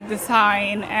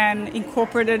design and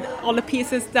incorporated all the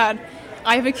pieces that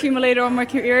I've accumulated over my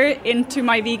career into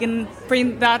my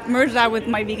merge that with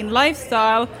my vegan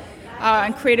lifestyle,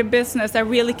 and create a business that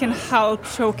really can help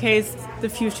showcase the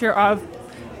future of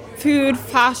food,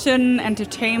 fashion,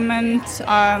 entertainment.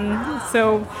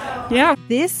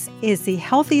 This is the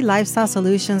Healthy Lifestyle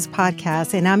Solutions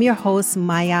podcast, and I'm your host,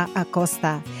 Maya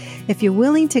Acosta. If you're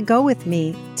willing to go with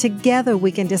me, together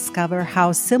we can discover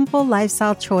how simple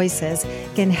lifestyle choices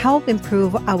can help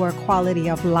improve our quality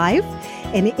of life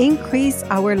and increase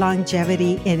our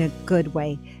longevity in a good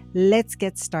way. Let's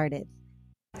get started.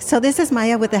 So this is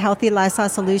Maya with the Healthy Lifestyle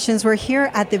Solutions. We're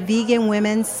here at the Vegan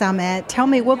Women's Summit. Tell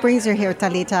me, what brings you here,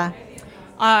 Talita?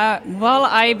 Well,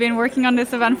 I've been working on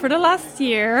this event for the last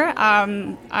year.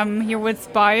 I'm here with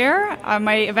Spire,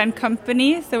 my event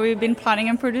company. So we've been planning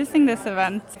and producing this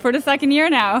event for the second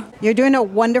year now. You're doing a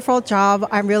wonderful job.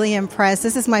 I'm really impressed.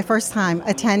 This is my first time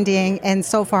attending, and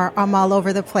so far I'm all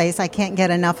over the place. I can't get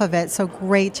enough of it. So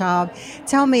great job.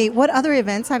 Tell me, what other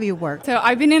events have you worked? So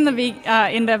I've been in the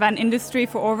event industry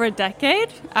for over a decade.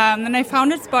 And I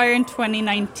founded Spire in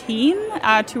 2019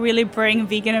 to really bring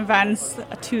vegan events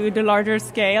to the larger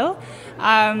scale.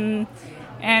 And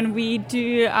we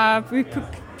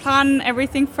plan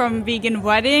everything from vegan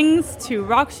weddings to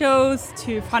rock shows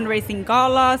to fundraising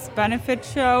galas, benefit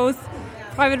shows,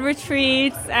 private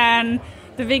retreats, and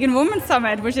the Vegan Women's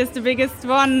Summit, which is the biggest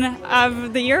one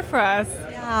of the year for us.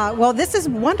 Yeah, well, this is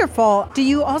wonderful. Do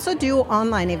you also do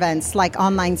online events like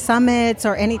online summits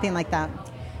or anything like that?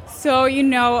 So,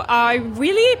 I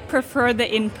really prefer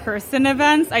the in-person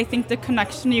events. I think the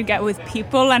connection you get with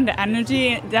people and the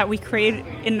energy that we create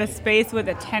in the space with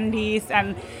attendees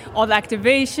and all the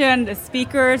activation, the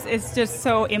speakers, is just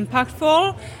so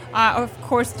impactful. Of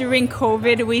course, during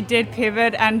COVID, we did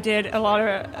pivot and did a lot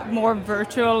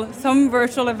of some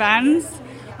virtual events.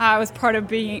 I was part of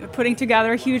putting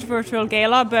together a huge virtual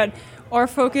gala, but our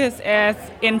focus is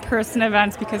in-person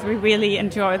events because we really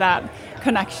enjoy that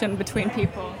connection between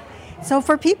people. So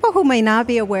for people who may not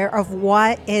be aware of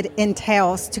what it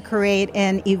entails to create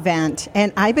an event,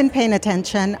 and I've been paying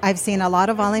attention, I've seen a lot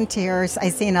of volunteers,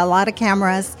 I've seen a lot of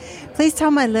cameras. Please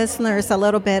tell my listeners a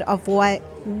little bit of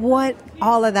what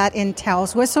all of that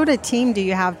entails. What sort of team do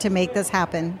you have to make this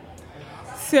happen?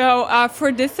 So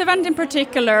for this event in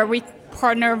particular, we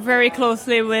partner very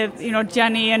closely with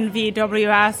Jenny and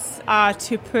VWS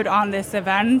to put on this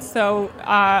event. So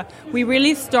we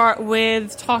really start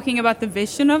with talking about the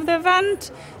vision of the event.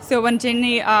 So when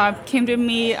Jenny came to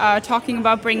me talking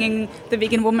about bringing the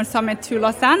Vegan Women's Summit to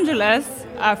Los Angeles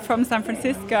from San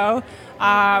Francisco,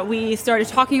 we started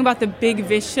talking about the big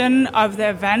vision of the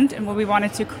event and what we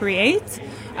wanted to create,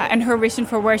 and her vision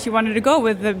for where she wanted to go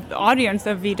with the audience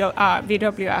of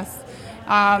VWS.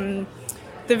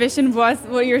 The vision was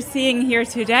what you're seeing here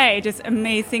today, just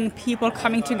amazing people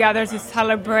coming together to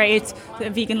celebrate the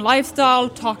vegan lifestyle,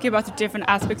 talking about the different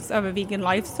aspects of a vegan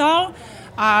lifestyle.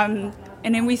 And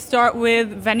then we start with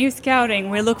venue scouting.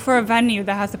 We look for a venue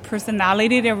that has a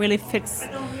personality that really fits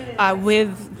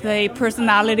with the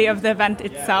personality of the event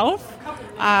itself.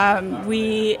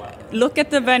 We look at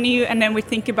the venue and then we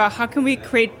think about how can we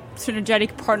create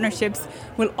synergetic partnerships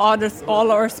with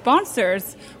all our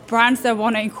sponsors, brands that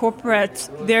want to incorporate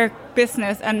their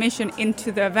business and mission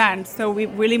into the event. So we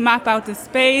really map out the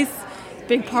space.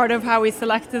 Big part of how we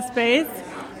select the space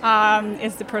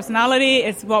is the personality,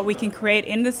 it's what we can create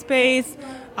in the space,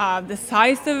 the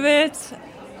size of it.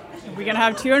 We're going to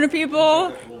have 200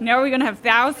 people. Now we're going to have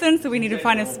thousands, so we need to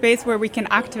find a space where we can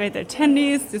activate the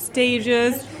attendees, the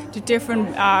stages, the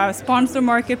different sponsor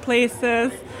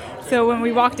marketplaces. So when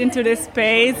we walked into this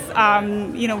space,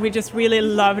 we just really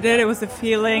loved it. It was a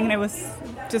feeling. It was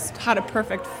just had a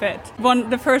perfect fit.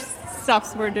 The first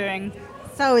stops we're doing.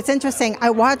 So it's interesting. I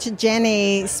watched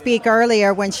Jenny speak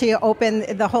earlier when she opened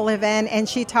the whole event, and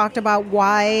she talked about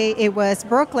why it was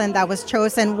Brooklyn that was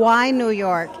chosen, why New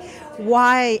York.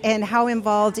 Why and how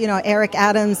involved, Eric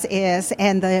Adams is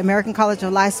and the American College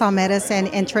of Lifestyle Medicine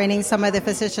and training some of the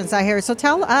physicians out here. So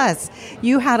tell us,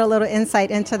 you had a little insight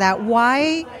into that.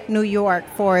 Why New York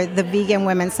for the Vegan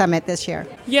Women's Summit this year?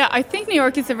 Yeah, I think New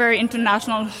York is a very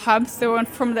international hub. So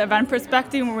from the event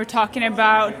perspective, when we're talking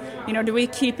about, do we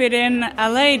keep it in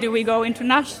LA? Do we go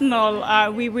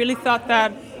international? We really thought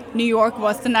that New York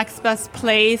was the next best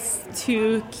place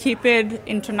to keep it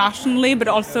internationally, but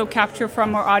also capture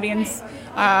from our audience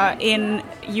in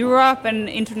Europe and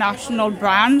international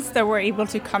brands that were able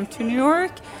to come to New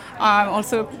York.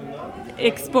 Also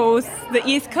expose the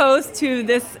East Coast to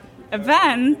this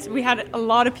event. We had a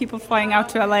lot of people flying out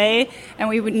to LA, and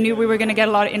we knew we were going to get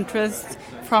a lot of interest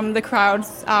from the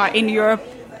crowds in Europe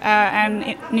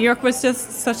and New York was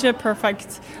just such a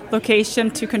perfect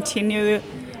location to continue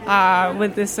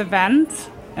with this event.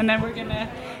 And then we're going to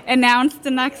announce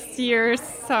the next year's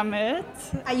summit.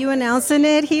 Are you announcing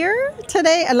it here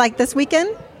today, like this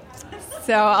weekend?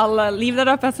 So I'll leave that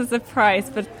up as a surprise,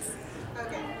 but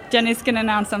Jenny's going to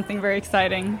announce something very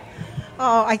exciting.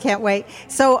 Oh, I can't wait.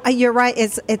 So you're right.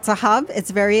 It's a hub.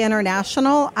 It's very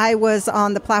international. I was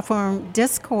on the platform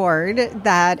Discord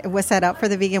that was set up for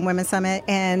the Vegan Women's Summit,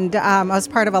 and I was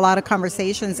part of a lot of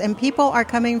conversations. And people are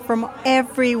coming from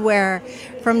everywhere,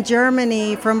 from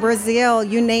Germany, from Brazil,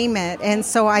 you name it. And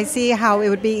so I see how it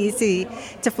would be easy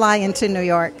to fly into New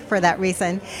York for that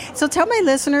reason. So tell my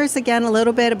listeners again a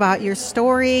little bit about your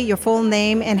story, your full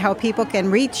name, and how people can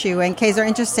reach you in case they're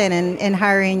interested in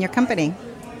hiring your company.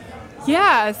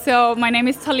 Yeah, so my name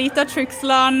is Talita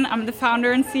Trygsland. I'm the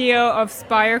founder and CEO of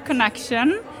Spire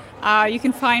Connection. You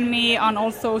can find me on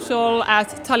all social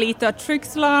at Talita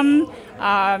Trygsland.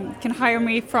 You can hire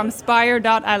me from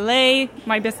spire.la.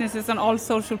 My business is on all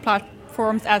social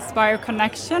platforms as Spire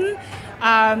Connection.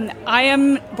 I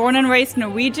am born and raised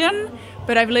Norwegian,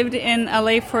 but I've lived in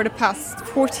LA for the past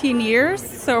 14 years.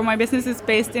 So my business is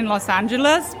based in Los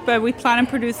Angeles, but we plan and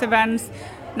produce events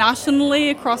nationally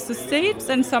across the states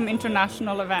and some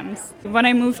international events. When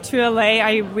I moved to LA,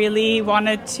 I really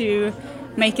wanted to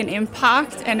make an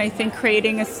impact, and I think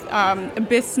creating a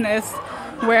business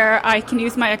where I can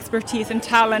use my expertise and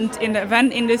talent in the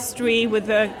event industry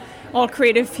with all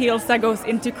creative fields that goes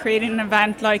into creating an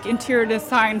event, like interior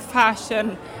design,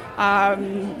 fashion,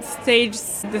 stage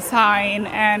design,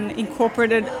 and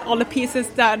incorporated all the pieces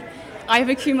that I've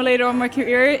accumulated over my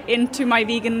career into my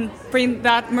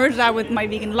merge that with my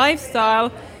vegan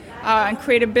lifestyle, and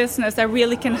create a business that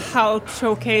really can help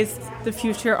showcase the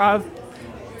future of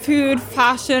food,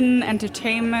 fashion,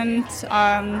 entertainment.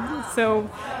 So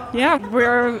yeah,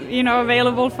 we're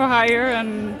available for hire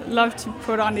and love to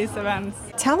put on these events.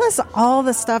 Tell us all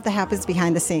the stuff that happens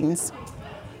behind the scenes.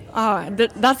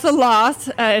 That's a lot.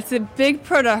 It's a big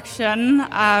production.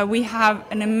 We have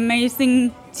an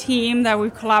amazing team that we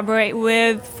collaborate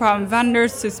with, from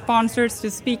vendors to sponsors to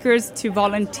speakers to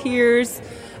volunteers,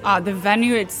 the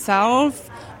venue itself.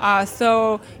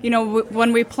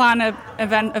 When we plan an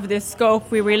event of this scope,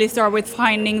 we really start with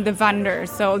finding the vendors.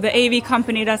 So the AV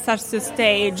company that sets the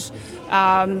stage,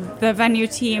 the venue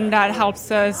team that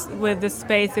helps us with the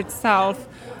space itself.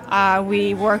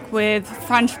 We work with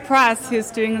French Press,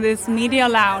 who's doing this media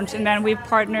lounge, and then we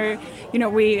partner,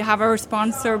 we have our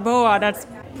sponsor BOA that's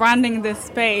branding this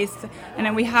space, and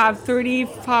then we have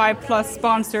 35 plus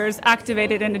sponsors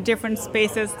activated in the different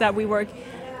spaces that we work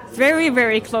very,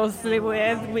 very closely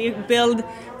with. We build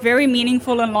very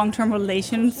meaningful and long-term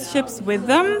relationships with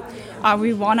them.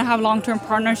 We want to have long-term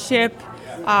partnership.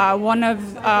 One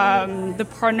of the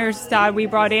partners that we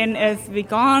brought in is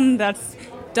vegan, that's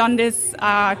done this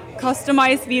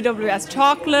customized VWS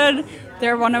chocolate.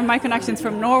 They're one of my connections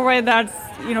from Norway that's,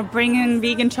 bringing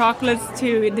vegan chocolates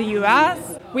to the US.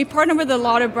 We partner with a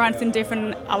lot of brands in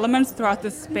different elements throughout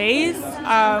the space.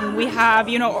 We have,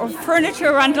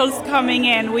 furniture rentals coming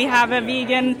in. We have a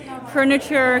vegan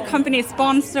furniture company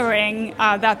sponsoring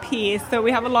that piece. So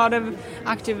we have a lot of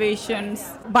activations.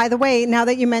 By the way, now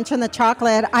that you mentioned the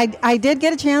chocolate, I did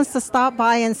get a chance to stop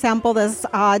by and sample this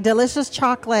delicious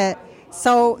chocolate.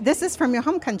 So this is from your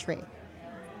home country.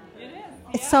 It is.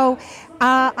 Yeah. So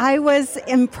I was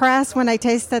impressed when I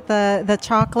tasted the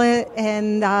chocolate,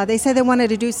 and they said they wanted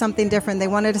to do something different. They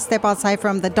wanted to step outside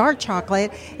from the dark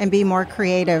chocolate and be more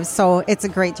creative. So it's a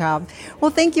great job.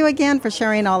 Well, thank you again for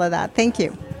sharing all of that. Thank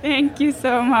you. Thank you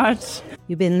so much.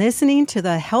 You've been listening to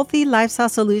the Healthy Lifestyle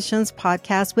Solutions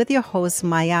podcast with your host,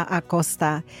 Maya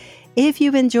Acosta. If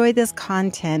you've enjoyed this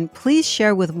content, please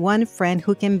share with one friend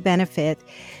who can benefit.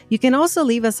 You can also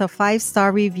leave us a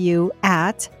 5-star review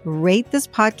at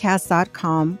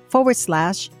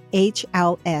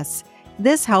ratethispodcast.com/HLS.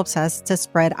 This helps us to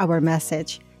spread our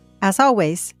message. As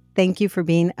always, thank you for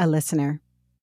being a listener.